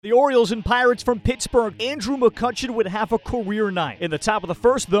The Orioles and Pirates from Pittsburgh. Andrew McCutchen would have a career night. In the top of the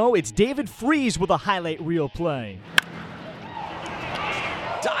first, though, it's David Freese with a highlight reel play.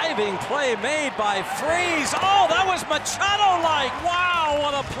 Diving play made by Freese. Oh, that was Machado-like. Wow,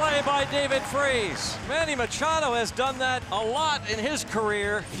 what a play by David Freese. Manny Machado has done that a lot in his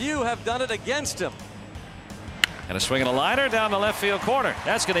career. Few have done it against him. And a swing and a liner down the left field corner.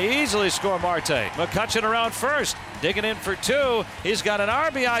 That's going to easily score Marte. McCutchen around first, digging in for two. He's got an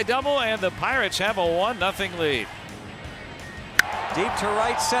RBI double, and the Pirates have a 1-0 lead. Deep to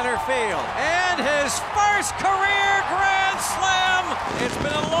right center field. And his first career grand slam. It's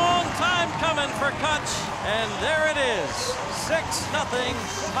been a long time coming for Kutch. And there it is.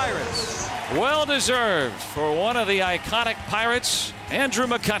 6-0 Pirates. Well deserved for one of the iconic Pirates. Andrew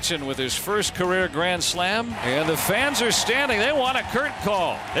McCutchen with his first career grand slam. And the fans are standing. They want a curtain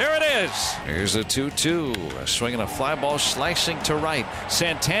call. There it is. Here's a 2-2. A swing and a fly ball slicing to right.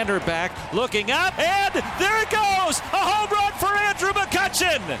 Santander back, looking up, and there it goes. A home run for Andrew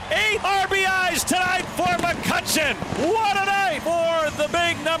McCutchen. 8 RBIs tonight for McCutchen. What a night for the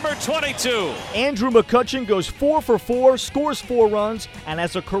big number 22. Andrew McCutchen goes 4 for 4, scores 4 runs, and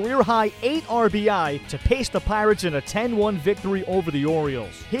has a career-high 8 RBI to pace the Pirates in a 10-1 victory over the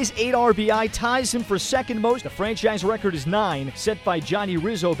Orioles. His 8 RBI ties him for second most. The franchise record is 9, set by Johnny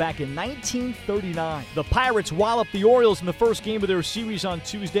Rizzo back in 1939. The Pirates wallop the Orioles in the first game of their series on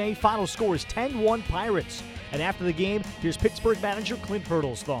Tuesday. Final score is 10-1 Pirates. And after the game, here's Pittsburgh manager Clint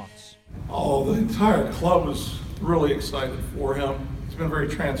Hurdle's thoughts. Oh, the entire club is really excited for him. He's been very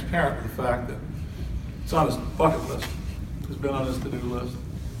transparent with the fact that it's on his bucket list. It's been on his to-do list.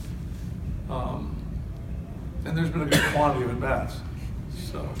 And there's been a good quantity of at-bats.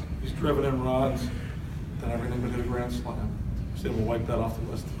 So he's driven in runs, done everything but hit a grand slam. He's able to wipe that off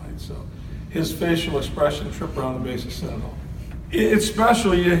the list tonight. So his facial expression, trip around the bases, sent it all. It's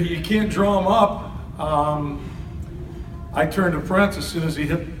special. You can't draw him up. I turned to Prince as soon as he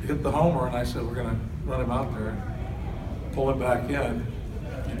hit the homer, and I said, we're going to run him out there, pull him back in.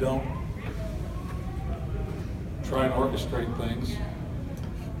 You don't try and orchestrate things.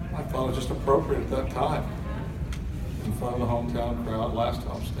 I thought it was just appropriate at that time in front of the hometown crowd, last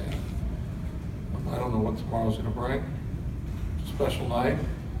homestand. I don't know what tomorrow's going to bring. It's a special night.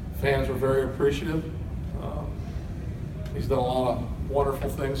 Fans were very appreciative. He's done a lot of wonderful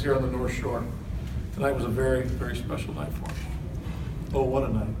things here on the North Shore. Tonight was a very, very special night for him. Oh, what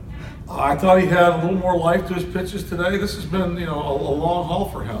a night. I thought he had a little more life to his pitches today. This has been, a long haul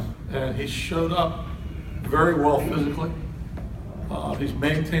for him. And he showed up very well physically. He's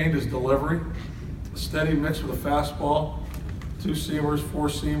maintained his delivery. A steady mix with a fastball, 2 seamers, 4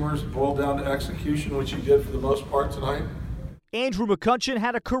 seamers, boiled down to execution, which he did for the most part tonight. Andrew McCutchen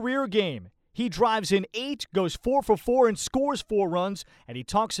had a career game. He drives in 8, goes 4 for 4, and scores 4 runs, and he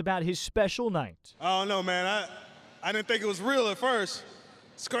talks about his special night. I don't know, man. I didn't think it was real at first.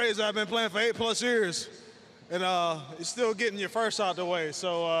 It's crazy. I've been playing for 8+ years, and you're still getting your first out the way.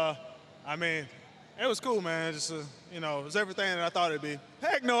 So, it was cool, man. Just, it was everything that I thought it'd be.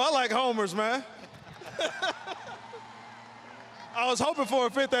 Heck no, I like homers, man. I was hoping for a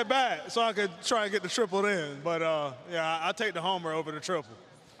 5th at bat so I could try and get the triple in. But, I take the homer over the triple.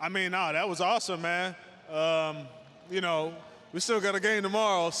 That was awesome, man. We still got a game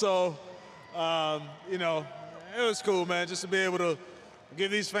tomorrow, so, it was cool, man, just to be able to give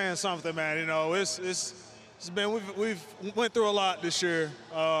these fans something, man. It's been we've went through a lot this year.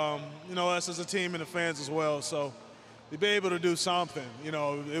 Us as a team and the fans as well. So to be able to do something,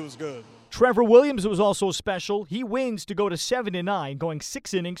 it was good. Trevor Williams was also special. He wins to go to 7-9, going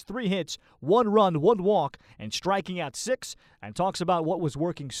 6 innings, 3 hits, 1 run, 1 walk, and striking out 6, and talks about what was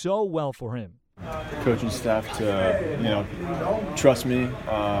working so well for him. Coaching staff to, trust me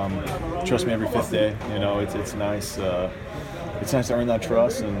every 5th day. It's nice. It's nice to earn that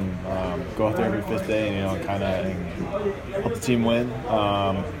trust and go out there every 5th day and kind of help the team win.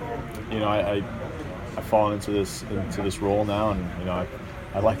 I've fallen into this role now, and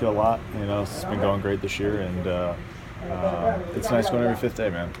I like it a lot. It's been going great this year, and it's nice going every 5th day,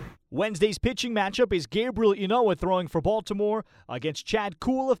 man. Wednesday's pitching matchup is Gabriel Ynoa throwing for Baltimore against Chad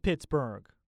Kuhl of Pittsburgh.